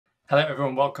Hello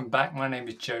everyone, welcome back. My name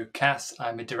is Joe Cass.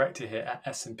 I'm a director here at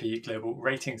S&P Global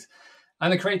Ratings.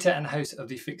 I'm the creator and host of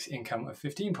the Fixed Income of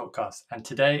 15 podcast, and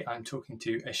today I'm talking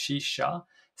to Ashish Shah,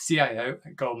 CIO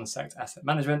at Goldman Sachs Asset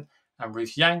Management, and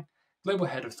Ruth Yang, Global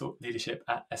Head of Thought Leadership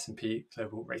at S&P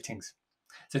Global Ratings.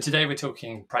 So today we're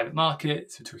talking private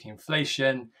markets, we're talking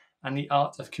inflation, and the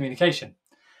art of communication.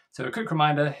 So a quick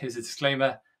reminder, here's a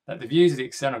disclaimer that the views of the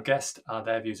external guest are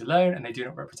their views alone, and they do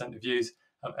not represent the views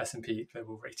of S&P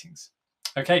Global Ratings.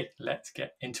 Okay, let's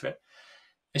get into it.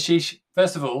 Ashish,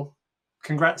 first of all,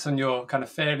 congrats on your kind of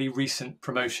fairly recent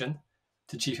promotion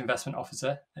to Chief Investment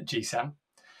Officer at GSAM.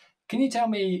 Can you tell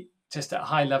me just at a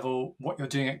high level what you're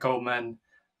doing at Goldman,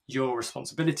 your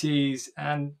responsibilities,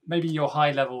 and maybe your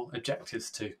high level objectives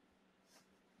too?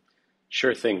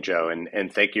 Sure thing, Joe,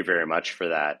 and thank you very much for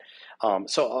that.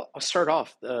 So I'll start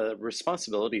off. The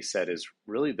responsibility set is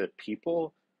really the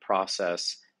people,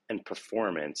 process, and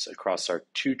performance across our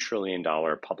 $2 trillion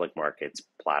public markets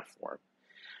platform.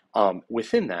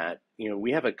 Within that,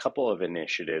 we have a couple of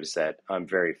initiatives that I'm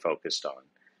very focused on.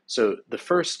 So the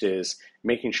first is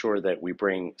making sure that we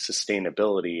bring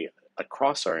sustainability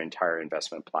across our entire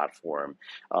investment platform,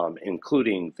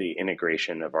 including the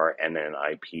integration of our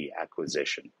NNIP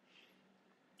acquisition.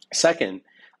 Second,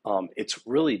 it's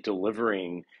really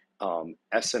delivering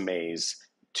SMAs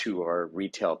to our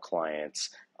retail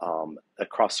clients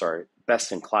across our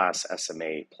best-in-class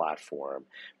SMA platform,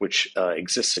 which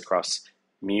exists across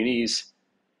munis,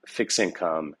 fixed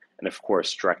income, and of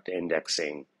course, direct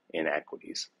indexing in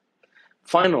equities.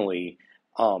 Finally,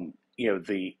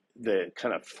 the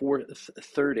kind of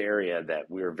third area that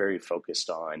we're very focused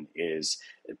on is,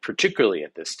 particularly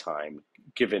at this time,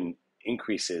 given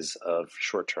increases of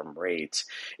short-term rates,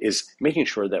 is making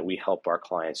sure that we help our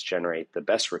clients generate the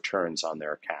best returns on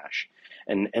their cash.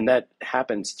 And that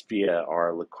happens via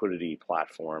our liquidity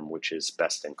platform, which is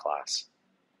best in class.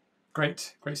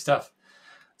 Great stuff.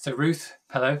 So Ruth,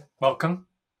 hello, welcome.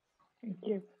 Thank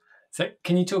you. So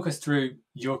can you talk us through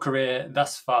your career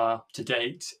thus far to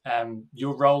date,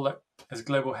 your role as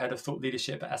Global Head of Thought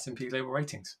Leadership at S&P Global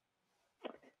Ratings?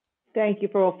 Thank you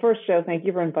first, Joe, thank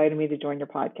you for inviting me to join your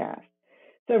podcast.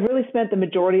 So I've really spent the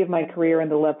majority of my career in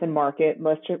the London market,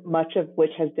 much of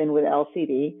which has been with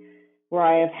LCD, where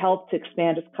I have helped to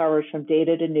expand its coverage from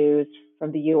data to news,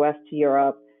 from the US to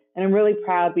Europe, and I'm really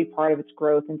proud to be part of its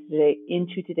growth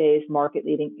into today's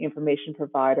market-leading information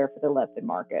provider for the London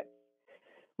market.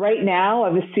 Right now,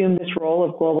 I've assumed this role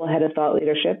of Global Head of Thought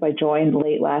Leadership. I joined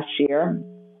late last year,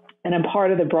 and I'm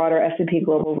part of the broader S&P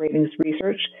Global Ratings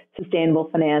Research, Sustainable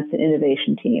Finance, and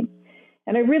Innovation team.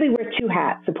 And I really wear two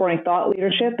hats, supporting thought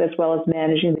leadership as well as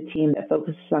managing the team that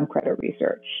focuses on credit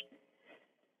research.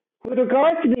 With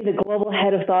regard to being the global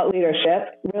head of thought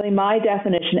leadership, really my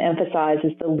definition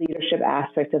emphasizes the leadership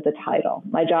aspect of the title.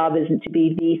 My job isn't to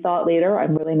be the thought leader.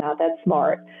 I'm really not that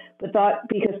smart,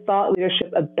 because thought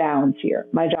leadership abounds here.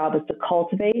 My job is to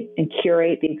cultivate and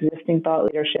curate the existing thought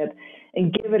leadership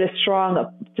and give it as strong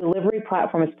a delivery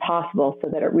platform as possible so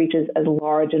that it reaches as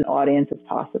large an audience as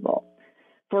possible.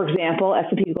 For example,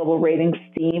 S&P Global Ratings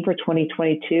theme for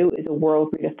 2022 is a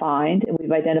world redefined, and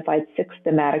we've identified 6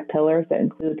 thematic pillars that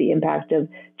include the impact of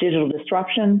digital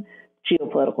disruption,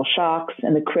 geopolitical shocks,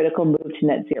 and the critical move to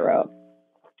net zero.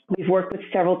 We've worked with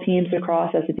several teams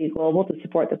across S&P Global to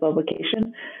support the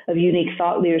publication of unique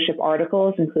thought leadership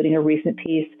articles, including a recent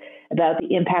piece about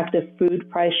the impact of food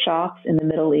price shocks in the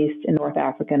Middle East and North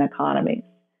African economies.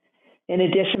 In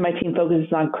addition, my team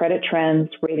focuses on credit trends,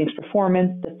 ratings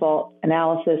performance, default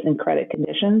analysis, and credit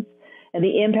conditions. And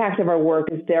the impact of our work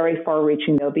is very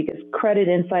far-reaching, though, because credit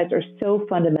insights are so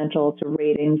fundamental to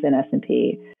ratings and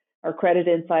S&P. Our credit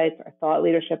insights, our thought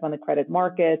leadership on the credit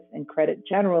markets, and credit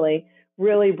generally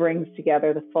really brings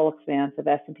together the full expanse of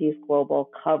S&P's global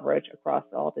coverage across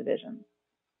all divisions.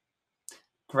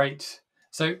 Great.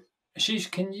 So,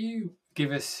 Ashish, can you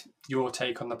give us your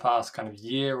take on the past kind of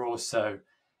year or so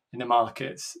in the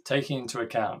markets, taking into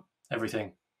account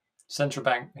everything: central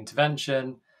bank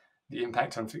intervention, the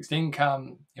impact on fixed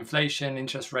income, inflation,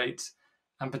 interest rates,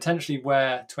 and potentially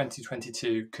where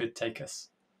 2022 could take us?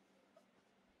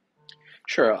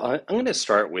 Sure. I'm going to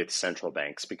start with central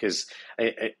banks because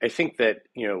I think that,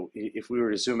 if we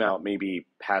were to zoom out maybe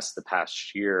past the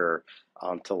past year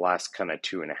to the last kind of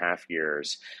 2.5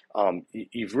 years,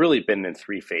 you've really been in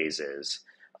 3 phases.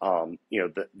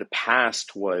 The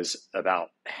past was about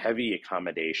heavy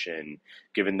accommodation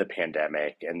given the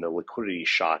pandemic and the liquidity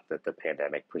shock that the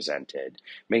pandemic presented,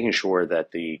 making sure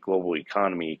that the global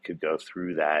economy could go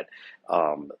through that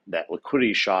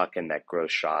liquidity shock and that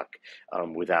growth shock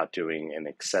without doing an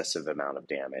excessive amount of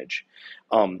damage.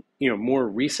 More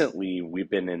recently, we've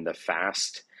been in the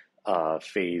fast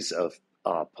phase of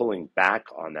pulling back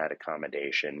on that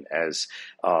accommodation as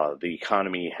the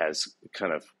economy has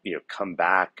kind of come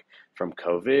back from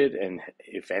COVID, and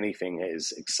if anything,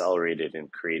 has accelerated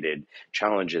and created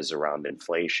challenges around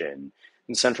inflation.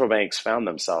 And central banks found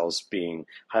themselves being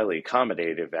highly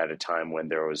accommodative at a time when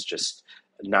there was just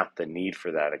not the need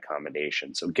for that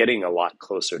accommodation. So getting a lot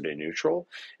closer to neutral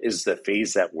is the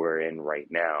phase that we're in right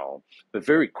now. But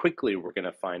very quickly, we're going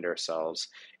to find ourselves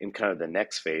in kind of the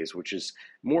next phase, which is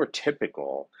more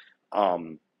typical.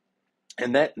 And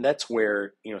that's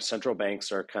where central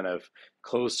banks are kind of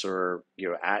closer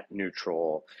at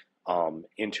neutral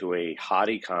into a hot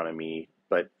economy,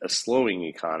 but a slowing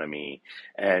economy,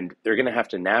 and they're going to have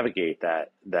to navigate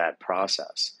that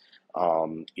process.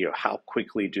 How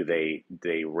quickly do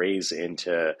they raise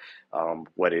into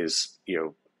what is a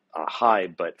high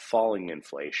but falling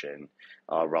inflation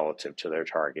relative to their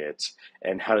targets,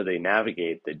 and how do they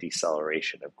navigate the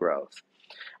deceleration of growth?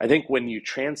 I think when you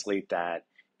translate that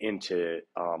into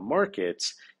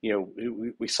markets,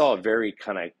 we saw a very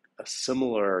kind of a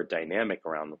similar dynamic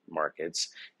around the markets.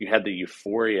 You had the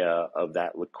euphoria of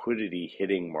that liquidity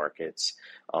hitting markets.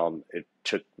 It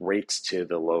took rates to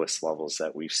the lowest levels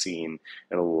that we've seen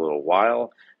in a little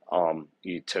while.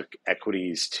 You took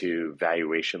equities to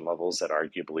valuation levels that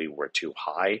arguably were too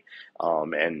high.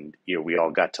 And we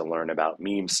all got to learn about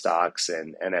meme stocks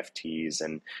and NFTs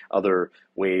and other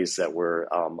ways that were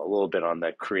a little bit on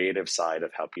the creative side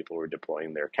of how people were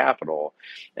deploying their capital.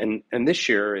 And this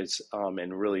year is,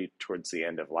 and really towards the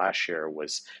end of last year,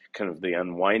 was kind of the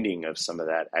unwinding of some of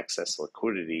that excess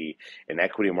liquidity in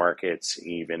equity markets,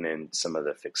 even in some of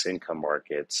the fixed income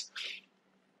markets,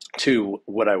 to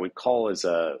what I would call as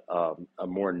a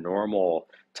more normal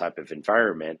type of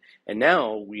environment. And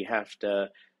now we have to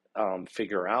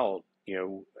figure out,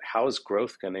 how is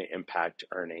growth going to impact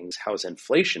earnings? How is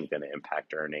inflation going to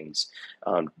impact earnings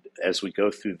as we go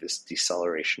through this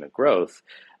deceleration of growth?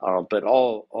 But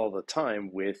all the time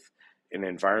with an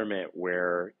environment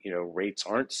where, rates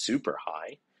aren't super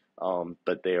high,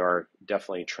 but they are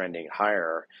definitely trending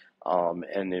higher,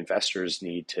 and investors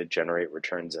need to generate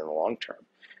returns in the long term.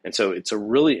 And so it's a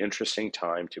really interesting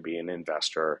time to be an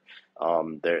investor.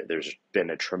 There's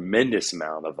been a tremendous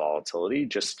amount of volatility,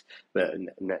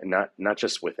 not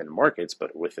just within markets,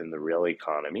 but within the real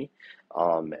economy,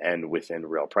 and within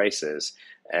real prices.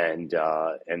 And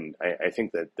I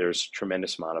think that there's a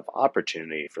tremendous amount of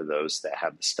opportunity for those that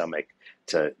have the stomach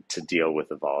to deal with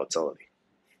the volatility.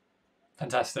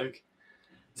 Fantastic.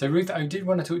 So Ruth, I did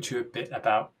want to talk to you a bit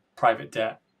about private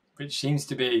debt, which seems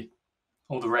to be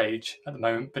all the rage at the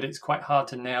moment, but it's quite hard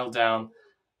to nail down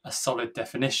a solid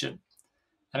definition.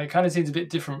 And it kind of seems a bit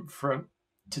different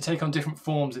to take on different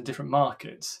forms in different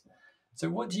markets. So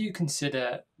what do you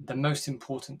consider the most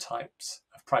important types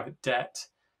of private debt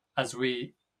as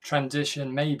we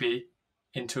transition maybe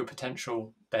into a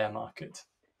potential bear market?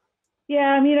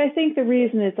 Yeah, I think the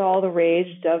reason it's all the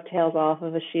rage dovetails off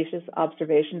of Ashish's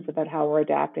observations about how we're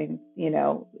adapting,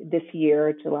 this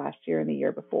year to last year and the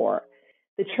year before.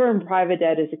 The term private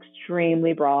debt is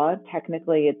extremely broad.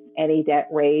 Technically, it's any debt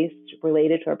raised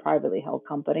related to a privately held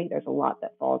company. There's a lot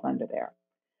that falls under there.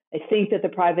 I think that the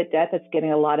private debt that's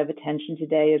getting a lot of attention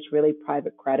today is really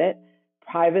private credit,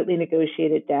 privately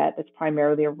negotiated debt that's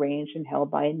primarily arranged and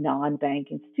held by non-bank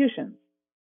institutions.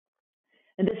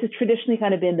 And this has traditionally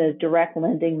kind of been the direct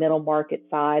lending middle market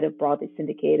side of broadly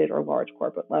syndicated or large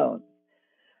corporate loans.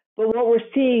 But what we're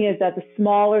seeing is that the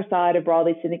smaller side of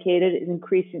broadly syndicated is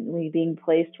increasingly being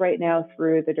placed right now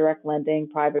through the direct lending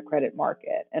private credit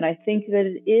market. And I think that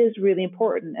it is really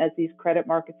important as these credit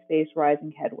markets face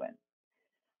rising headwinds.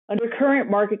 Under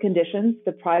current market conditions,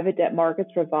 the private debt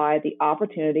markets provide the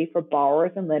opportunity for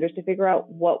borrowers and lenders to figure out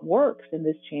what works in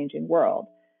this changing world.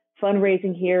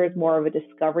 Fundraising here is more of a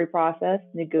discovery process,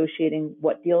 negotiating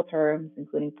what deal terms,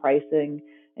 including pricing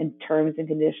and terms and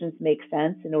conditions, make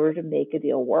sense in order to make a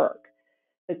deal work.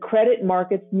 The credit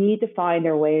markets need to find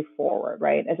their way forward,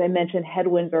 right? As I mentioned,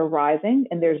 headwinds are rising,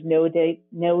 and there's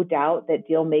no doubt that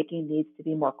deal making needs to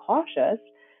be more cautious,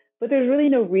 but there's really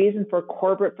no reason for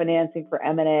corporate financing for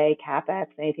M&A, CapEx,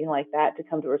 anything like that to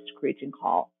come to a screeching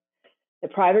halt. The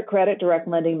private credit direct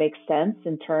lending makes sense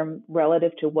in term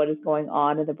relative to what is going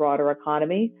on in the broader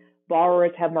economy.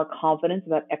 Borrowers have more confidence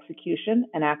about execution,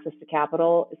 and access to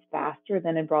capital is faster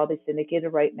than in broadly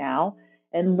syndicated right now.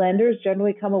 And lenders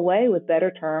generally come away with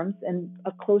better terms and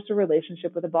a closer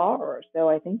relationship with the borrower. So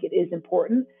I think it is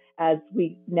important as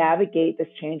we navigate this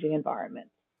changing environment.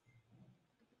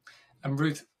 And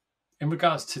Ruth, in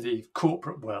regards to the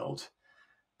corporate world,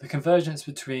 the convergence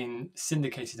between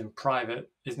syndicated and private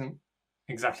isn't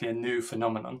exactly a new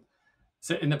phenomenon.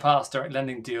 So in the past, direct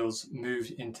lending deals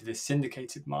moved into this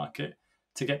syndicated market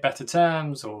to get better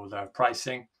terms or lower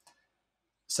pricing.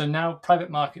 So now private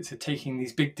markets are taking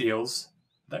these big deals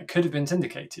that could have been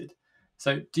syndicated.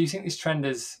 So do you think this trend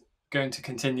is going to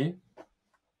continue?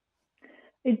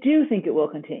 I do think it will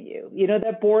continue.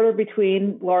 That border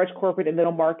between large corporate and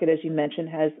middle market, as you mentioned,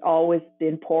 has always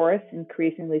been porous,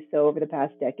 increasingly so over the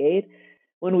past decade.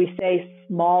 When we say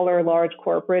smaller large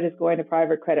corporate is going to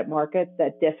private credit markets,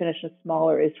 that definition of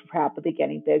smaller is rapidly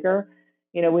getting bigger.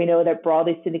 We know that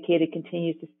broadly syndicated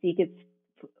continues to seek its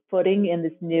footing in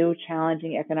this new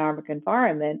challenging economic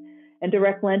environment. And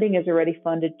direct lending has already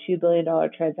funded $2 billion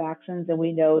transactions, and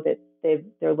we know that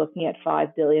they're looking at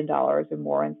 $5 billion or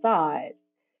more in size.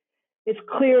 It's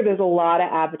clear there's a lot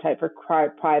of appetite for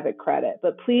private credit,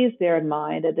 but please bear in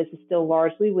mind that this is still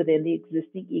largely within the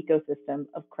existing ecosystem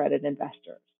of credit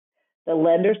investors. The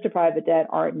lenders to private debt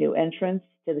aren't new entrants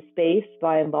to the space.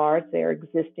 By and large, they are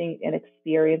existing and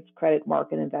experienced credit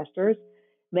market investors,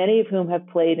 many of whom have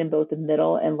played in both the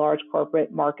middle and large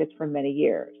corporate markets for many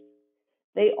years.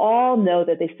 They all know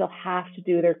that they still have to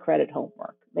do their credit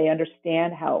homework. They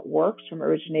understand how it works from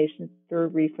origination through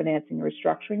refinancing and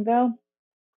restructuring, though,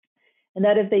 and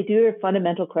that if they do their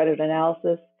fundamental credit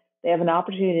analysis, they have an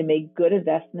opportunity to make good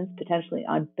investments, potentially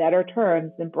on better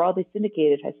terms than broadly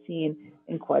syndicated has seen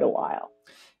in quite a while.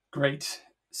 Great.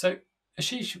 So,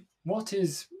 Ashish, what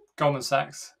is Goldman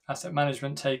Sachs Asset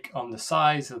Management take on the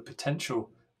size of the potential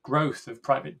growth of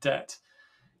private debt?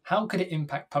 How could it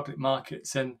impact public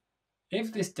markets? And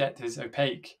if this debt is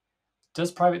opaque,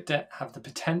 does private debt have the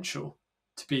potential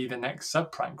to be the next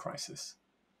subprime crisis?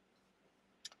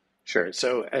 Sure.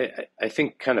 So I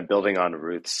think kind of building on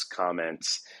Ruth's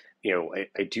comments,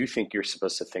 I do think you're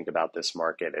supposed to think about this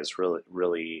market as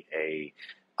really a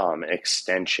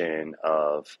extension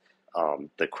of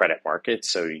the credit market.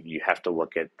 So you have to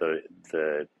look at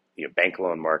the bank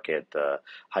loan market, the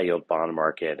high yield bond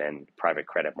market, and private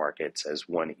credit markets as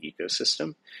one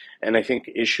ecosystem. And I think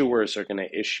issuers are going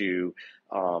to issue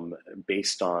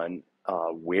based on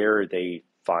where they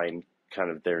find kind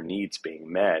of their needs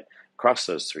being met across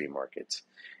those three markets.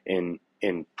 In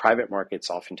private markets,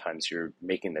 oftentimes you're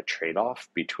making the trade-off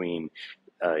between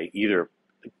either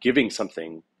giving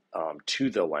something to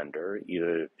the lender,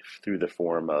 either through the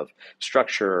form of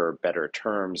structure or better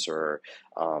terms or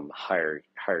higher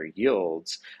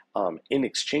yields, in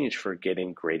exchange for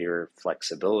getting greater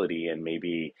flexibility and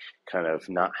maybe kind of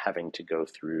not having to go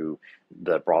through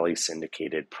the broadly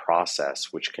syndicated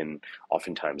process, which can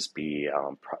oftentimes be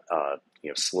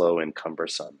slow and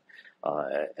cumbersome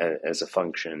as a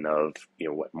function of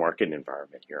what market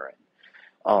environment you're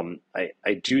in.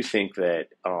 I do think that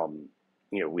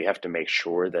we have to make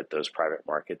sure that those private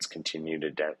markets continue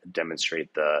to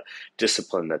demonstrate the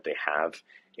discipline that they have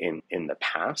in the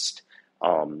past.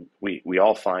 We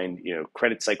all find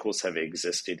credit cycles have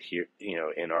existed here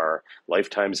in our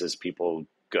lifetimes as people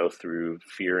go through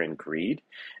fear and greed,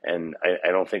 and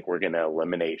I don't think we're going to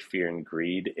eliminate fear and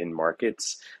greed in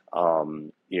markets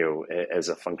as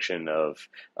a function of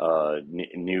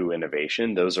new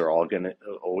innovation. Those are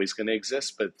always going to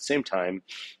exist, but at the same time,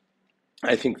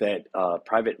 I think that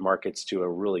private markets do a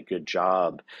really good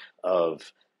job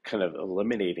of kind of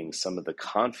eliminating some of the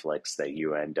conflicts that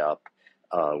you end up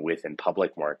with in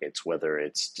public markets, whether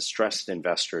it's distressed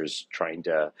investors trying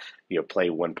to play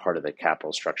one part of the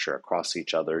capital structure across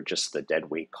each other, just the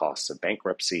deadweight costs of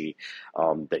bankruptcy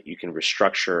that you can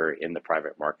restructure in the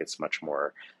private markets much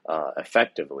more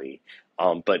effectively.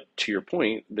 But to your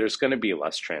point, there's going to be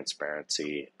less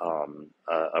transparency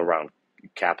around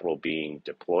capital being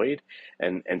deployed.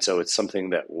 And so it's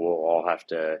something that we'll all have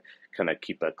to kind of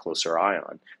keep a closer eye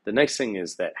on. The nice thing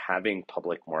is that having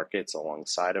public markets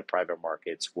alongside of private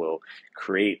markets will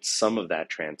create some of that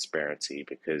transparency,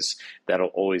 because that'll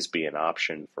always be an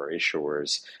option for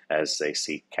issuers as they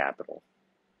seek capital.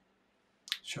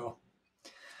 Sure.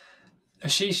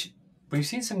 Ashish, we've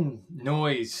seen some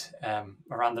noise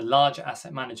around the larger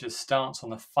asset managers' stance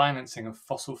on the financing of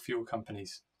fossil fuel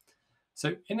companies.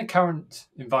 So in the current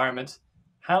environment,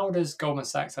 how does Goldman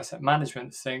Sachs Asset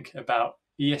Management think about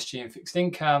ESG and fixed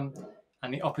income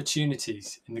and the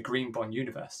opportunities in the green bond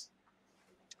universe?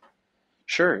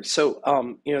 Sure. So,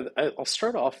 I'll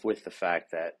start off with the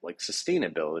fact that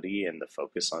sustainability and the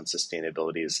focus on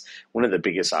sustainability is one of the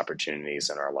biggest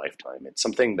opportunities in our lifetime. It's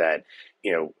something that,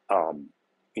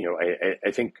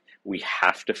 I think we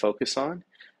have to focus on.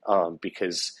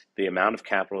 because the amount of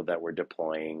capital that we're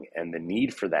deploying and the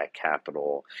need for that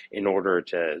capital in order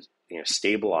to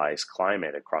stabilize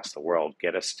climate across the world,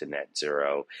 get us to net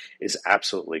zero, is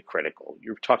absolutely critical.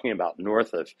 You're talking about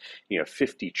north of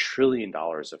 $50 trillion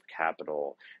of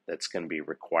capital that's going to be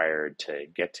required to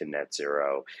get to net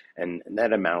zero, and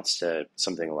that amounts to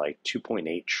something like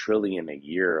 2.8 trillion a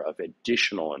year of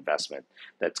additional investment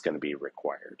that's going to be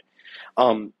required.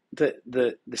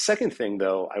 The second thing,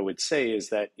 though, I would say is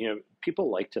that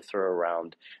people like to throw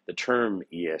around the term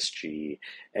ESG,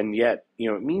 and yet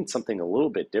it means something a little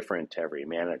bit different to every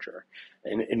manager.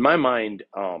 And in my mind,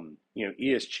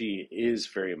 ESG is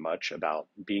very much about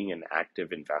being an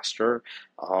active investor.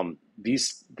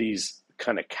 These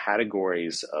kind of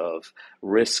categories of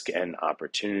risk and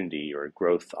opportunity or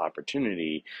growth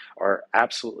opportunity are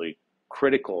absolutely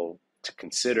critical to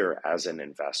consider as an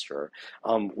investor.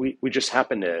 We just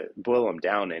happen to boil them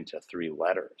down into three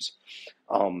letters.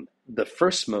 The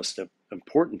first most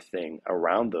important thing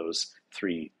around those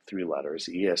three letters,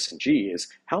 E, S, and G, is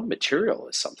how material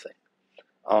is something.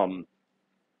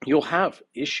 You'll have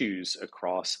issues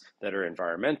across that are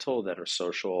environmental, that are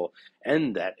social,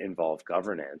 and that involve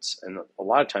governance. And a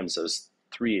lot of times those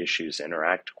three issues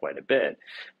interact quite a bit.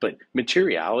 But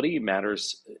materiality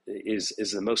matters,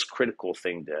 is the most critical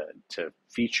thing to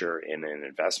feature in an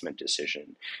investment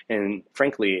decision. And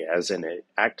frankly, as an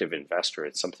active investor,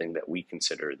 it's something that we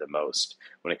consider the most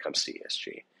when it comes to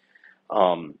ESG.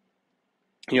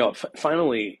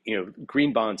 Finally,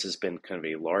 green bonds has been kind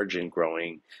of a large and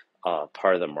growing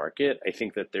part of the market. I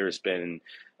think that there's been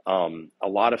a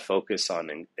lot of focus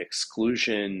on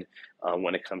exclusion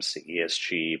when it comes to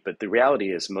ESG, but the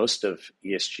reality is most of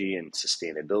ESG and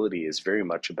sustainability is very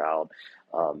much about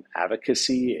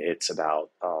advocacy. It's about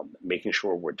making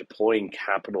sure we're deploying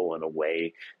capital in a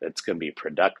way that's going to be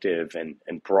productive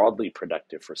and broadly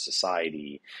productive for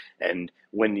society. And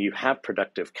when you have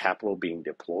productive capital being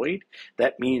deployed,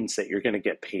 that means that you're going to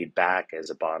get paid back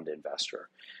as a bond investor.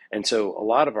 And so a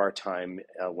lot of our time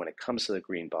when it comes to the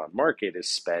green bond market is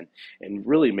spent in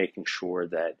really making sure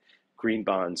that green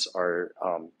bonds are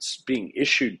being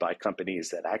issued by companies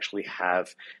that actually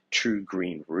have true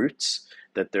green roots,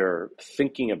 that they're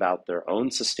thinking about their own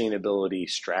sustainability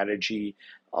strategy,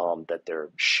 that they're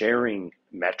sharing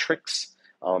metrics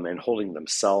and holding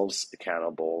themselves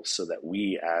accountable so that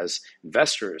we as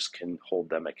investors can hold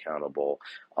them accountable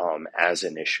as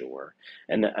an issuer.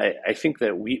 And I think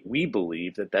that we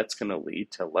believe that that's going to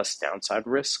lead to less downside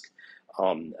risk,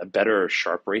 a better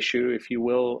Sharpe ratio, if you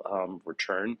will,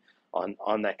 return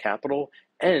on that capital,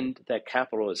 and that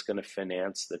capital is going to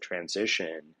finance the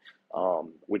transition,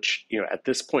 which, at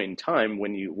this point in time,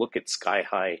 when you look at sky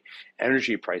high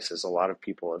energy prices, a lot of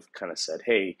people have kind of said,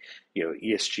 hey,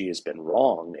 ESG has been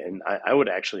wrong. And I would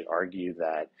actually argue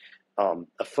that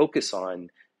a focus on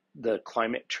the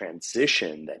climate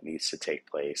transition that needs to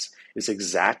take place is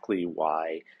exactly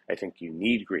why I think you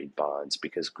need green bonds,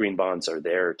 because green bonds are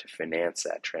there to finance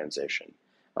that transition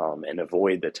and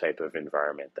avoid the type of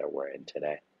environment that we're in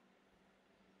today.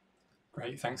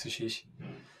 Great, thanks, Ashish.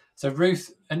 So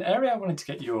Ruth, an area I wanted to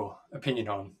get your opinion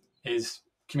on is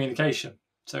communication.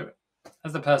 So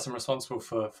as the person responsible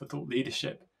for thought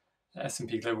leadership at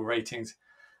S&P Global Ratings,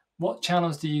 what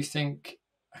channels do you think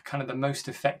are kind of the most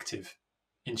effective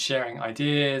in sharing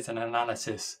ideas and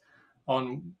analysis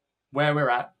on where we're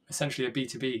at, essentially a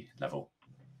B2B level?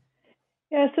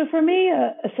 Yeah, so for me,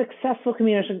 a successful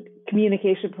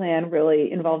communication plan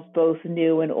really involves both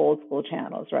new and old school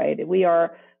channels, right? We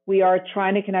are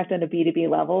trying to connect on a B2B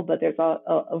level, but there's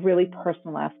a really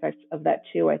personal aspect of that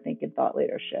too, I think, in thought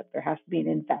leadership. There has to be an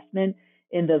investment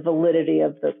in the validity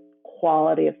of the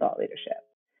quality of thought leadership.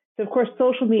 So, of course,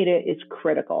 social media is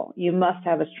critical. You must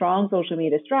have a strong social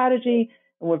media strategy,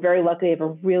 and we're very lucky to have a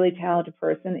really talented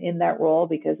person in that role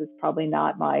because it's probably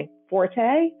not my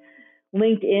forte.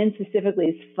 LinkedIn specifically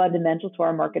is fundamental to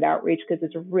our market outreach because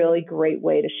it's a really great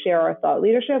way to share our thought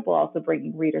leadership while also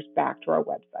bringing readers back to our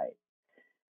website.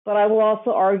 But I will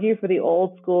also argue for the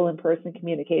old school in-person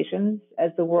communications.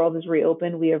 As the world has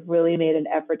reopened, we have really made an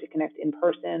effort to connect in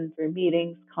person through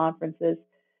meetings, conferences.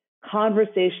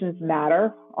 Conversations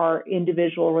matter. Our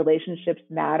individual relationships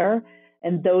matter.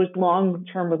 And those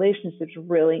long-term relationships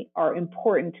really are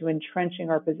important to entrenching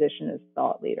our position as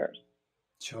thought leaders.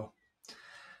 Sure.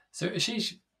 So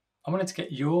Ashish, I wanted to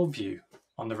get your view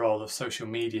on the role of social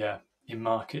media in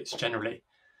markets generally.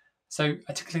 So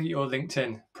I took a look at your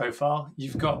LinkedIn profile.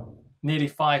 You've got nearly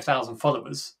 5,000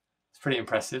 followers. It's pretty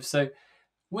impressive. So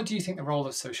what do you think the role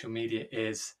of social media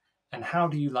is, and how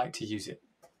do you like to use it?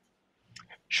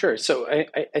 Sure. So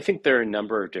I think there are a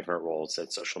number of different roles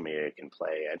that social media can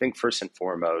play. I think first and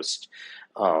foremost,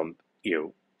 um, you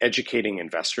know, educating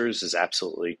investors is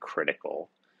absolutely critical.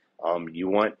 You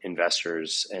want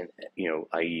investors and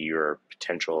i.e., your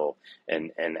potential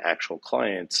and actual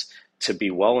clients, to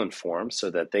be well informed so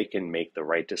that they can make the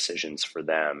right decisions for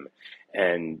them.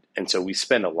 And so we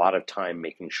spend a lot of time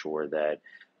making sure that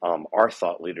our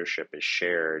thought leadership is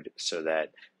shared so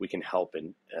that we can help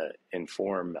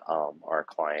inform our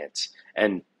clients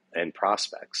and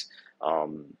prospects.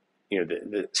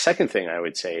 The second thing I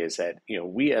would say is that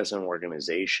we as an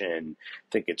organization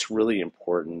think it's really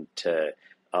important to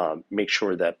make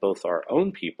sure that both our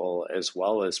own people as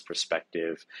well as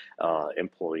prospective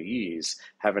employees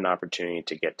have an opportunity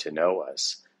to get to know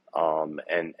us,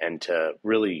 and to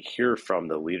really hear from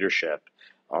the leadership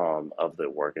of the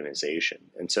organization.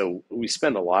 And so we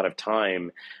spend a lot of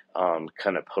time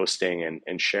kind of posting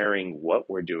and sharing what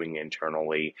we're doing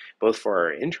internally, both for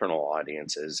our internal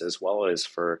audiences as well as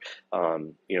for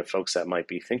folks that might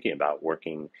be thinking about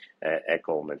working at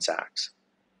Goldman Sachs.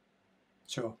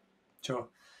 Sure, sure.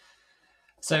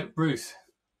 So, Ruth,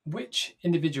 which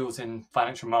individuals in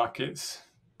financial markets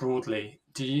broadly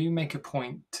do you make a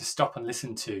point to stop and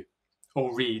listen to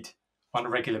or read on a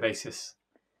regular basis?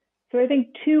 So I think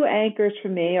two anchors for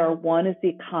me are, one is The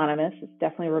Economist. It's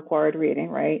definitely required reading,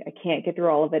 right? I can't get through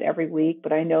all of it every week,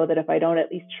 but I know that if I don't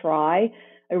at least try,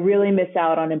 I really miss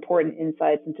out on important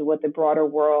insights into what the broader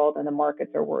world and the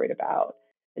markets are worried about.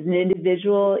 As an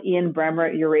individual, Ian Bremmer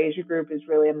at Eurasia Group is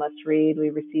really a must read.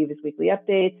 We receive his weekly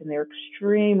updates, and they're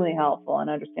extremely helpful in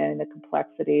understanding the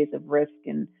complexities of risk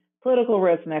and political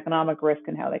risk and economic risk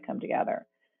and how they come together.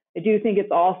 I do think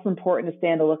it's also important to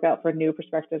stay on the lookout for new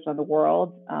perspectives on the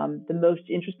world. The most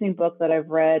interesting book that I've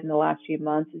read in the last few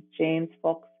months is James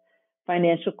Falk's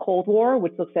Financial Cold War,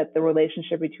 which looks at the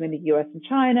relationship between the US and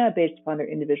China based upon their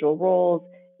individual roles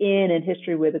in and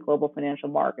history with the global financial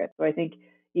market. So I think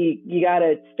you got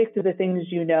to stick to the things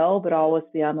you know, but always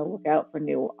be on the lookout for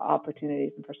new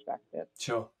opportunities and perspectives.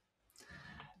 Sure.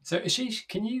 So, Ashish,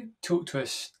 can you talk to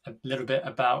us a little bit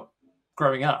about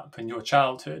growing up and your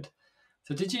childhood?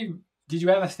 So, did you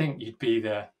ever think you'd be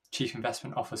the chief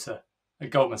investment officer at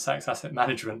Goldman Sachs Asset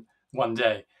Management one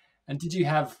day? And did you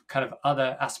have kind of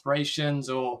other aspirations,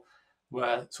 or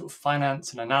were sort of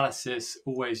finance and analysis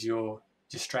always your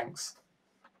strengths?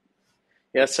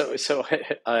 Yeah, so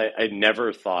I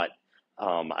never thought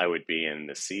I would be in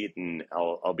the seat, and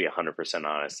I'll be 100%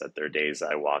 honest that there are days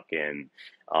I walk in.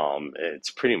 It's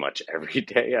pretty much every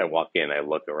day I walk in, I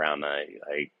look around, I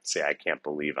say I can't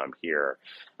believe I'm here.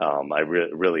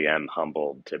 Really am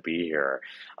humbled to be here.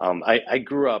 I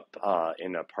grew up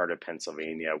in a part of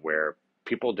Pennsylvania where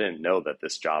people didn't know that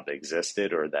this job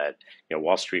existed, or that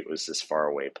Wall Street was this far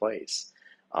away place.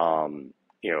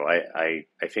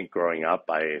 I think growing up,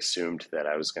 I assumed that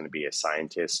I was going to be a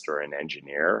scientist or an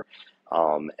engineer.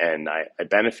 And I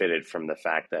benefited from the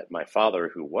fact that my father,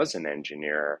 who was an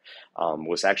engineer,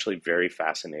 was actually very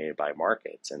fascinated by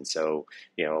markets. And so,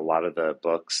 a lot of the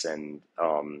books and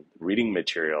reading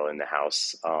material in the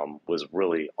house was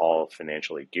really all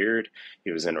financially geared.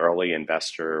 He was an early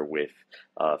investor with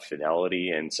Fidelity,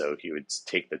 and so he would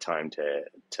take the time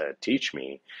to teach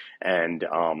me. And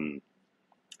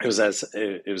it was as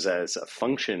a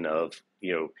function of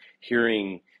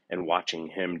hearing and watching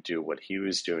him do what he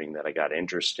was doing that I got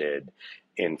interested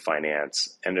in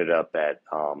finance. Ended up at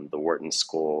the Wharton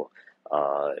School,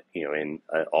 and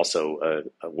also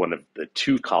one of the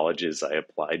two colleges I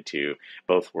applied to.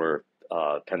 Both were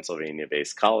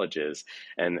Pennsylvania-based colleges,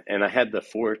 and I had the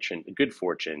good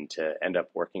fortune, to end up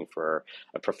working for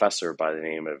a professor by the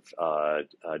name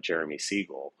of Jeremy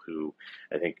Siegel, who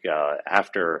I think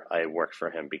after I worked for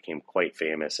him became quite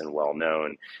famous and well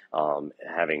known,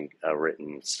 having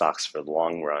written Stocks for the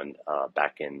Long Run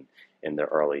back in the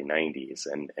early 90s.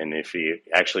 And if you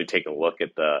actually take a look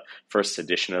at the first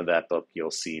edition of that book, you'll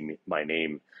see my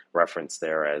name referenced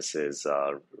there as his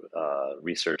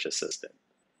research assistant.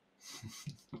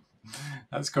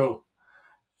 That's cool.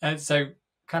 And so,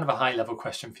 kind of a high level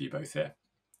question for you both here.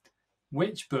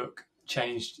 Which book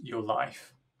changed your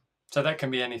life? So that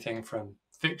can be anything from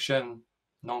fiction,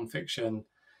 non-fiction,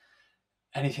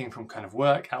 anything from kind of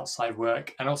work, outside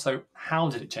work, and also how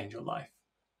did it change your life?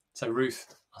 So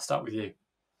Ruth, I'll start with you.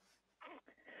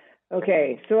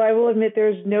 Okay, so I will admit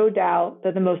there's no doubt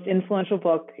that the most influential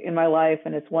book in my life,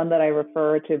 and it's one that I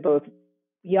refer to both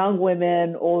young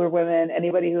women, older women,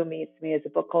 anybody who meets me, is a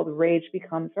book called Rage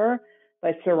Becomes Her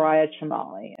by Soraya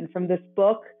Chemaly. And from this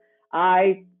book,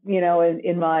 I,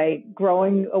 in my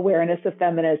growing awareness of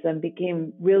feminism,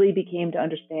 became to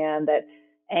understand that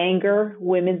Anger,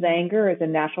 women's anger, is a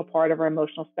natural part of our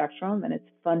emotional spectrum, and it's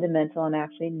fundamental and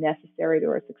actually necessary to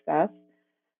our success.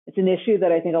 It's an issue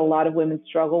that I think a lot of women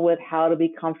struggle with, how to be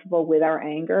comfortable with our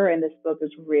anger, and this book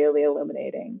is really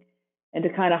illuminating. And to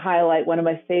kind of highlight, one of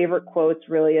my favorite quotes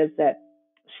really is that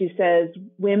she says,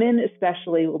 women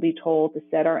especially will be told to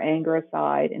set our anger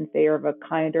aside in favor of a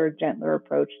kinder, gentler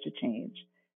approach to change.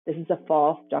 This is a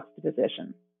false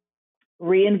juxtaposition.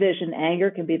 Re-envision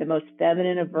anger can be the most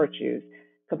feminine of virtues,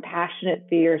 compassionate,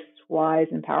 fierce, wise,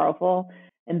 and powerful.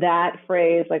 And that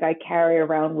phrase, like, I carry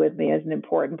around with me as an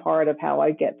important part of how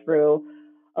I get through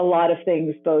a lot of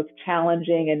things, both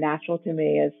challenging and natural to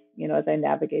me as I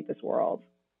navigate this world.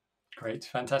 Great,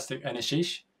 fantastic. And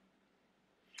Ashish?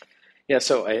 Yeah,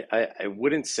 so I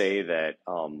wouldn't say that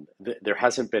there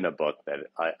hasn't been a book that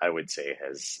I would say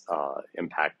has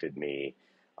impacted me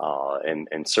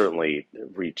and certainly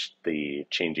reached the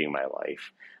changing my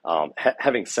life.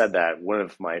 Having said that, one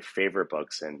of my favorite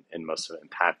books and most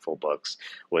impactful books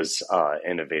was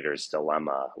Innovator's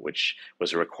Dilemma, which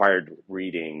was a required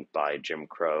reading by Jim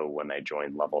Crow when I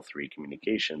joined Level 3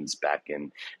 Communications back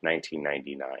in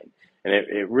 1999. And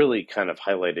it really kind of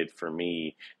highlighted for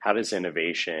me, how does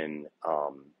innovation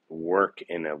work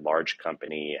in a large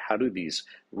company? How do these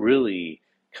really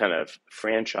kind of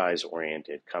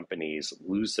franchise-oriented companies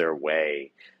lose their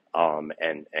way and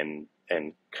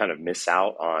kind of miss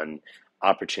out on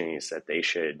opportunities that they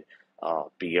should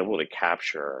be able to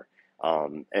capture?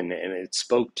 And it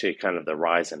spoke to kind of the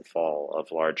rise and fall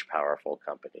of large, powerful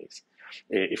companies.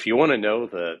 If you want to know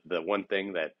the one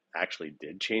thing that actually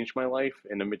did change my life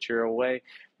in a material way,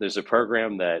 there's a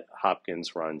program that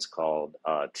Hopkins runs called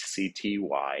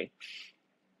CTY.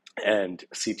 And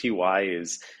CTY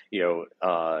is,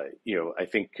 I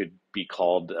think could be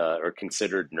called or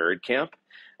considered nerd camp.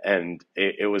 And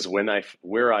it was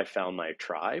where I found my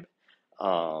tribe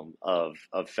of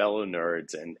fellow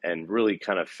nerds and really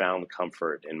kind of found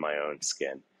comfort in my own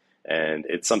skin. And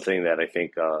it's something that I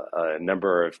think a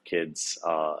number of kids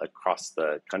across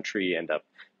the country end up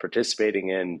participating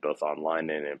in, both online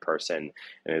and in person.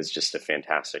 And it's just a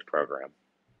fantastic program.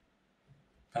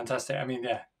 Fantastic. I mean,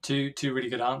 yeah, two really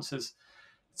good answers.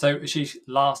 So Ashish,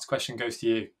 last question goes to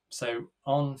you. So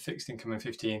on Fixed Income in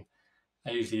 15,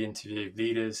 I usually interview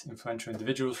leaders, influential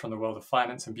individuals from the world of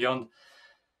finance and beyond.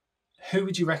 Who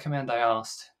would you recommend I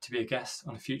asked to be a guest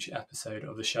on a future episode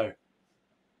of the show?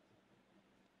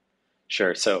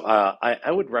 Sure. So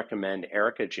I would recommend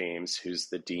Erica James, who's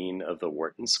the dean of the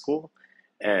Wharton School.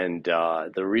 And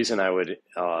the reason I would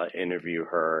interview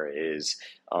her is,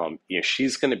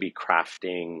 she's going to be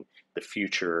crafting the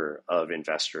future of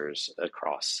investors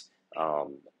across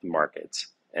markets.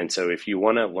 And so if you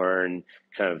want to learn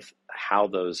kind of how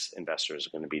those investors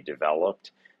are going to be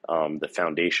developed, the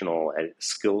foundational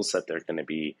skills that they're going to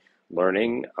be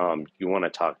learning, you want to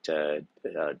talk to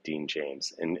Dean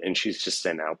James. And she's just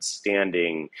an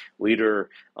outstanding leader.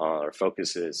 Her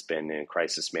focus has been in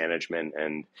crisis management.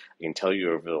 And I can tell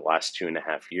you over the last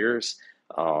 2.5 years,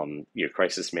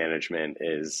 crisis management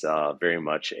is very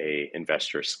much a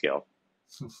investor skill.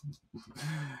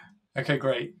 Okay,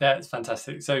 great. That's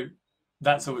fantastic. So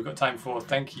that's all we've got time for.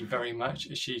 Thank you very much,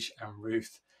 Ashish and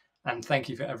Ruth. And thank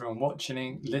you for everyone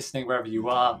watching, listening, wherever you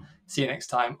are. See you next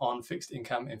time on Fixed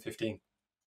Income in 15.